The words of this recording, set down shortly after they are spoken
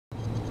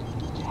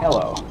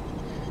Hello.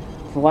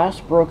 The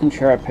last broken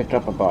chair I picked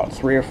up about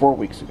 3 or 4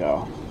 weeks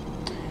ago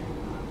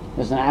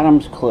is an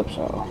Adams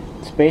Calypso.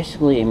 It's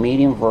basically a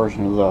medium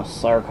version of the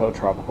Cyrco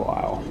Tropical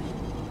Isle.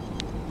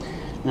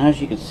 Now as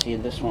you can see,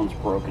 this one's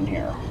broken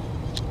here.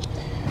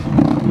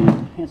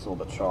 It's a little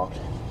bit shocked.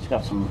 It's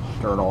got some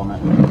dirt on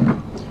it.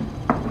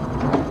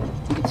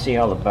 You can see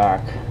how the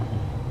back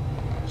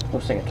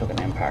looks like it took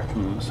an impact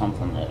from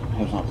something that it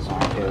was not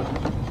designed to.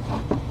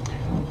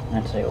 And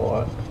I tell you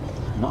what,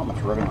 not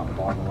much ribbon on the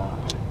bottom of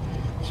that.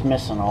 It's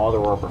missing all the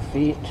rubber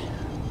feet.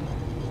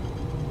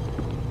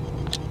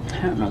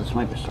 I don't know, this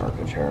might be a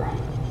Cyrco chair.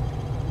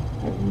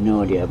 I have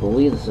no idea. I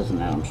believe this is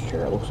an Adams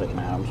chair. It looks like an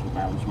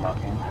Adams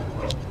marking.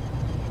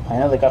 I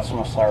know they got some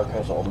of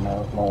Cyrco's old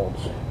molds.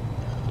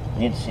 I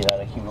need to see that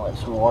accumulate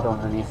some water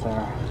underneath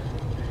there.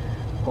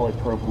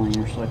 Polypropylene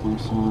recycling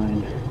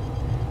sign.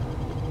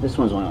 This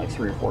one's only like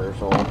 3 or 4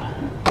 years old.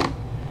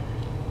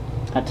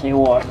 I tell you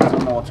what, I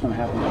don't know what's going to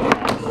happen to the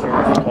Adams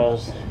chairs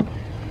because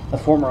the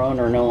former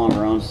owner no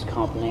longer owns the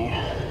company.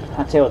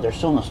 I tell you what, they're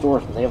still in the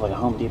stores, but they have like a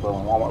Home Depot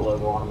and Walmart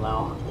logo on them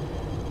now.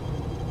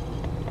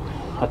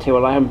 I tell you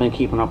what, I haven't been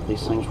keeping up with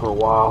these things for a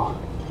while.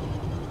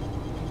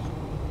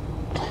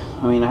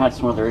 I mean, I had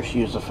some other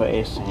issues to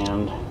face,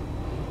 and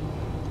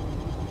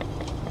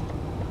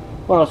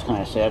what else can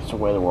I say? That's the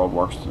way the world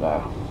works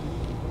today.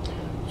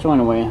 So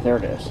anyway, there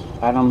it is.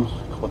 Adams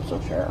Calypso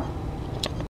chair.